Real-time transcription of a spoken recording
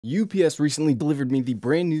UPS recently delivered me the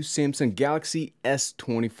brand new Samsung Galaxy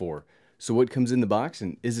S24. So what comes in the box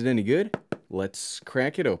and is it any good? Let's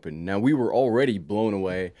crack it open. Now we were already blown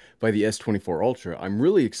away by the S24 Ultra. I'm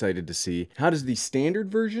really excited to see how does the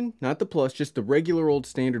standard version, not the Plus, just the regular old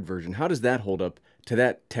standard version, how does that hold up to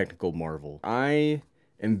that technical marvel? I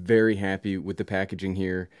am very happy with the packaging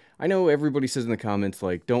here. I know everybody says in the comments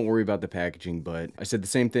like don't worry about the packaging, but I said the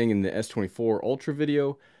same thing in the S24 Ultra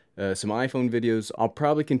video. Some iPhone videos. I'll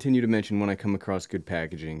probably continue to mention when I come across good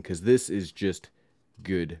packaging, because this is just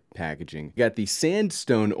good packaging. Got the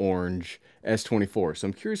sandstone orange S24, so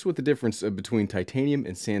I'm curious what the difference between titanium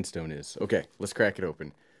and sandstone is. Okay, let's crack it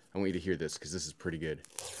open. I want you to hear this, because this is pretty good.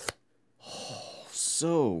 Oh,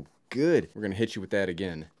 so good. We're going to hit you with that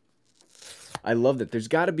again. I love that. There's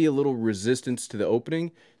got to be a little resistance to the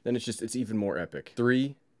opening, then it's even more epic.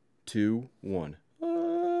 3, 2, 1.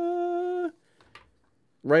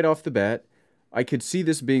 Right off the bat, I could see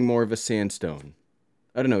this being more of a sandstone.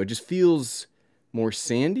 I don't know, it just feels more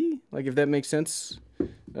sandy, like if that makes sense,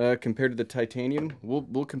 compared to the titanium.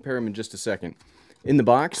 We'll compare them in just a second. In the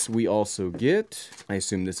box, we also get, I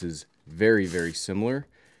assume this is very, very similar.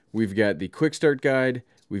 We've got the quick start guide,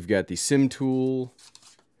 we've got the SIM tool,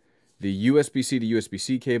 the USB-C to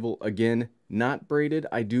USB-C cable, again, not braided.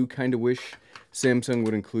 I do kind of wish Samsung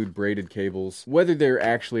would include braided cables. Whether they're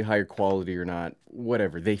actually higher quality or not,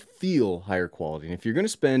 whatever, they feel higher quality. And if you're going to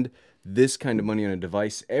spend this kind of money on a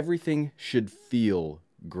device, everything should feel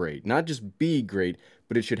great. Not just be great,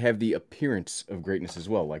 but it should have the appearance of greatness as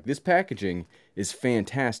well. Like, this packaging is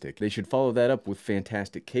fantastic. They should follow that up with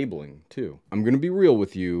fantastic cabling, too. I'm going to be real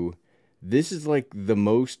with you. This is like the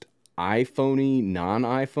most iPhone-y,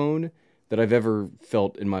 non-iPhone that I've ever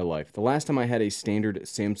felt in my life. The last time I had a standard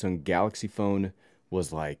Samsung Galaxy phone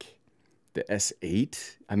was like the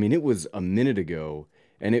S8. I mean, it was a minute ago,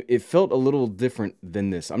 and it felt a little different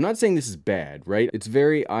than this. I'm not saying this is bad, right? It's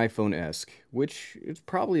very iPhone-esque, which is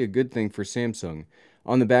probably a good thing for Samsung.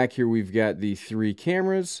 On the back here, we've got the 3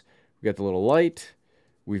 cameras. We've got the little light.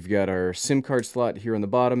 We've got our SIM card slot here on the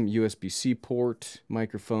bottom, USB-C port,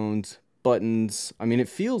 microphones, buttons. I mean, it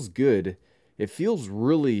feels good. It feels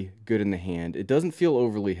really good in the hand. It doesn't feel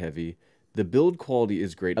overly heavy. The build quality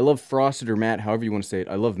is great. I love frosted or matte, however you want to say it.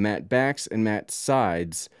 I love matte backs and matte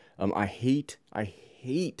sides. I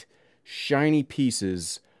hate shiny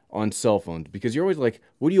pieces on cell phones, because you're always like,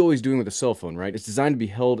 what are you always doing with a cell phone, right? It's designed to be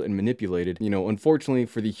held and manipulated. You know, unfortunately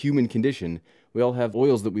for the human condition, we all have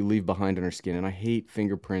oils that we leave behind on our skin, and I hate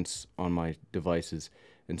fingerprints on my devices.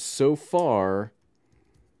 And so far,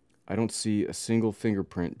 I don't see a single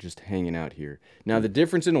fingerprint just hanging out here. Now, the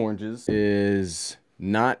difference in oranges is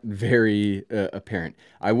not very apparent.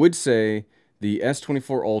 I would say the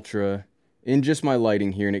S24 Ultra, in just my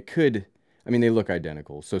lighting here, and it could, I mean, they look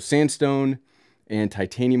identical. So sandstone and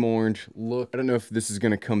titanium orange look, I don't know if this is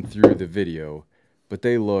going to come through the video, but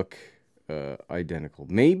they look identical.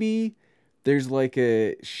 Maybe there's like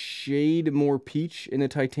a shade more peach in the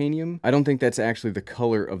titanium. I don't think that's actually the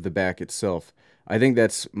color of the back itself. I think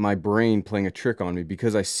that's my brain playing a trick on me,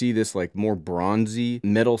 because I see this like more bronzy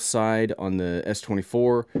metal side on the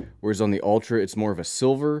S24, whereas on the Ultra it's more of a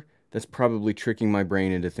silver. That's probably tricking my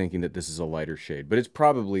brain into thinking that this is a lighter shade, but it's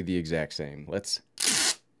probably the exact same.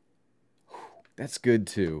 That's good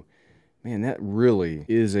too. Man, that really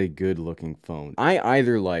is a good looking phone. I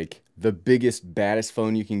either like the biggest, baddest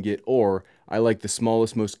phone you can get, or I like the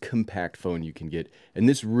smallest, most compact phone you can get. And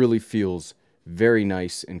this really feels very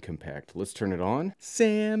nice and compact. Let's turn it on.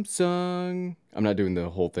 Samsung. I'm not doing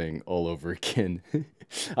the whole thing all over again.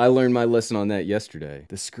 I learned my lesson on that yesterday.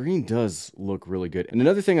 The screen does look really good. And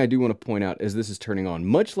another thing I do want to point out as this is turning on,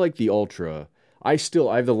 much like the Ultra, I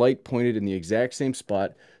have the light pointed in the exact same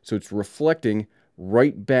spot, so it's reflecting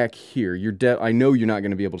right back here. I know you're not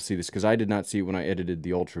going to be able to see this, because I did not see it when I edited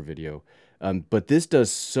the Ultra video. But this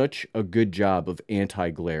does such a good job of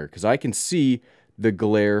anti-glare, because I can see the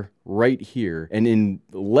glare right here, and in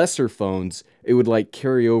lesser phones it would like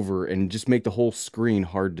carry over and just make the whole screen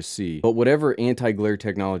hard to see. But whatever anti-glare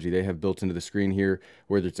technology they have built into the screen here,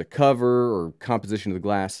 whether it's a cover or composition of the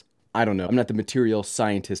glass, I don't know. I'm not the material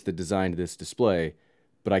scientist that designed this display,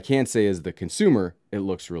 but I can say as the consumer, it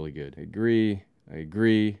looks really good. I agree.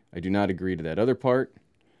 I do not agree to that other part.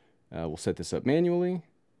 We'll set this up manually.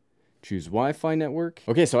 Choose Wi-Fi network.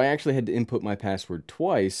 Okay, so I actually had to input my password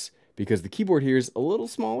twice, because the keyboard here is a little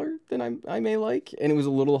smaller than I may like, and it was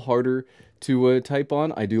a little harder to type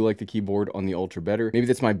on. I do like the keyboard on the Ultra better. Maybe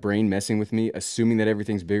that's my brain messing with me, assuming that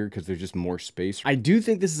everything's bigger because there's just more space. I do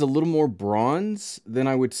think this is a little more bronze than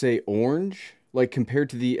I would say orange. Like, compared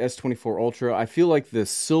to the S24 Ultra, I feel like the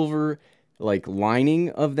silver like lining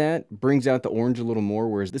of that brings out the orange a little more,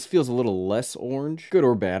 whereas this feels a little less orange. Good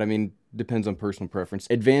or bad, I mean, depends on personal preference.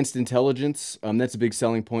 Advanced intelligence, that's a big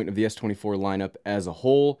selling point of the S24 lineup as a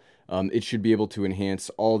whole. It should be able to enhance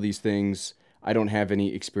all these things. I don't have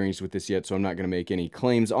any experience with this yet, so I'm not going to make any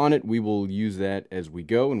claims on it. We will use that as we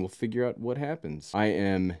go, and we'll figure out what happens. I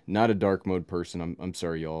am not a dark mode person. I'm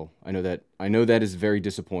sorry, y'all. I know that is very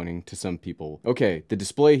disappointing to some people. Okay, the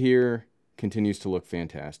display here continues to look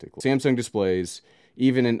fantastic. Samsung displays,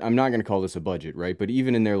 even in, I'm not going to call this a budget, right? But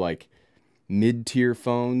even in their like mid-tier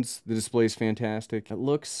phones, the display is fantastic. It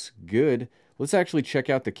looks good. Let's actually check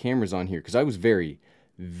out the cameras on here, because I was very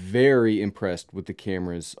impressed with the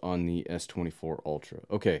cameras on the S24 Ultra.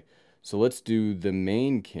 Okay, so let's do the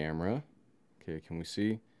main camera. Okay, can we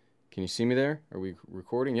see? Can you see me there? Are we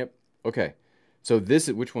recording? Yep. Okay, so this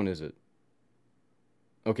is, which one is it?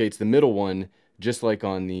 Okay, it's the middle one, just like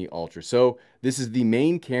on the Ultra. So this is the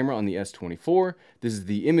main camera on the S24. This is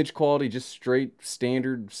the image quality, just straight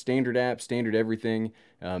standard app, standard everything.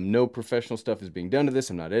 No professional stuff is being done to this.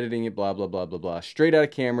 I'm not editing it, blah, blah, blah, blah, blah. Straight out of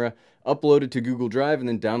camera, uploaded to Google Drive, and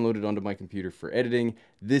then downloaded onto my computer for editing.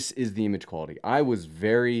 This is the image quality. I was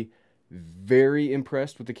very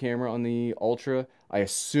impressed with the camera on the Ultra. I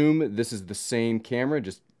assume this is the same camera,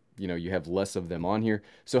 just, you know, you have less of them on here.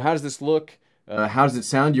 So how does this look? How does it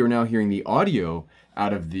sound? You're now hearing the audio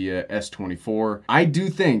out of the S24. I do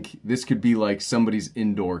think this could be like somebody's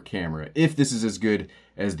indoor camera, if this is as good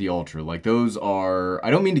as the Ultra. Like those are, I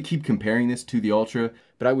don't mean to keep comparing this to the Ultra,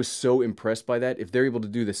 but I was so impressed by that. If they're able to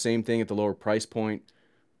do the same thing at the lower price point,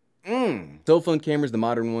 cell phone cameras, the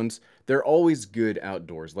modern ones, they're always good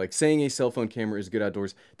outdoors. Like saying a cell phone camera is good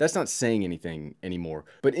outdoors, that's not saying anything anymore.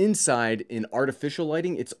 But inside, in artificial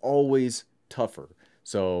lighting, it's always tougher.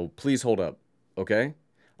 So please hold up. Okay?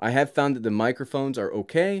 I have found that the microphones are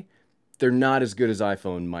okay. They're not as good as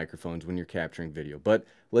iPhone microphones when you're capturing video. But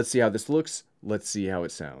let's see how this looks. Let's see how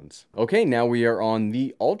it sounds. Okay, now we are on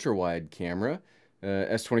the ultra-wide camera.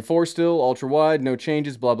 S24 still, ultra-wide, no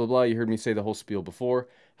changes, blah, blah, blah. You heard me say the whole spiel before.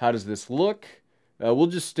 How does this look? We'll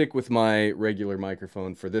just stick with my regular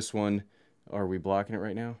microphone for this one. Are we blocking it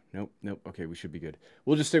right now? Nope, nope. Okay, we should be good.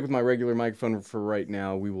 We'll just stick with my regular microphone for right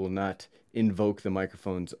now. We will not invoke the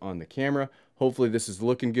microphones on the camera. Hopefully this is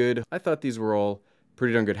looking good. I thought these were all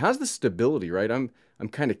pretty darn good. How's the stability, right? I'm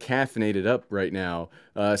kind of caffeinated up right now.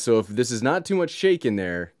 So if this is not too much shake in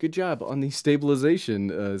there, good job on the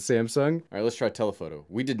stabilization, Samsung. All right, let's try telephoto.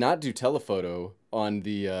 We did not do telephoto on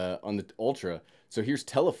the Ultra. So here's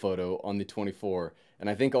telephoto on the 24. And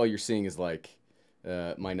I think all you're seeing is like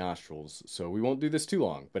my nostrils. So we won't do this too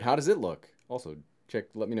long. But how does it look? Also,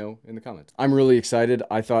 let me know in the comments. I'm really excited.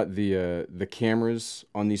 I thought the cameras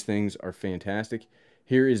on these things are fantastic.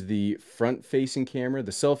 Here is the front-facing camera,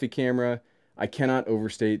 the selfie camera. I cannot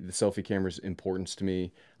overstate the selfie camera's importance to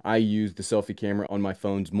me. I use the selfie camera on my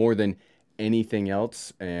phones more than anything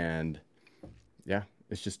else, and yeah,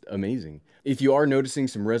 it's just amazing. If you are noticing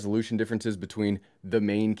some resolution differences between the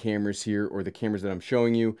main cameras here or the cameras that I'm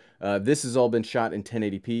showing you, this has all been shot in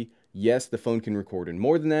 1080p. Yes, the phone can record in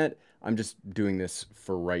more than that. I'm just doing this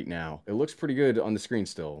for right now. It looks pretty good on the screen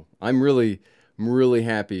still. I'm really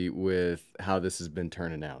happy with how this has been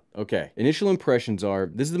turning out. Okay, initial impressions are,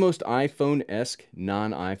 this is the most iPhone-esque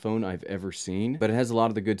non-iPhone I've ever seen, but it has a lot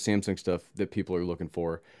of the good Samsung stuff that people are looking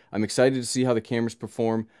for. I'm excited to see how the cameras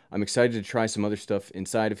perform. I'm excited to try some other stuff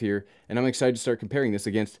inside of here, and I'm excited to start comparing this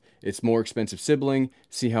against its more expensive sibling,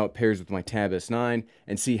 see how it pairs with my Tab S9,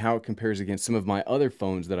 and see how it compares against some of my other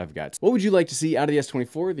phones that I've got. What would you like to see out of the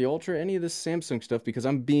S24, the Ultra, any of this Samsung stuff? Because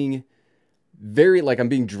I'm being I'm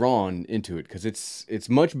being drawn into it, because it's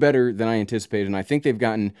much better than I anticipated, and I think they've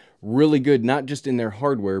gotten really good, not just in their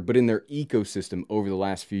hardware, but in their ecosystem over the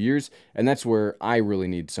last few years, and that's where I really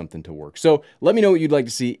need something to work. So let me know what you'd like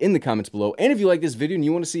to see in the comments below, and if you like this video and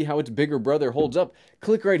you want to see how its bigger brother holds up,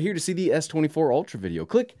 click right here to see the S24 Ultra video.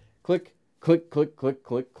 Click, click, click, click, click,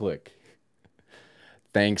 click, click.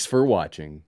 Thanks for watching.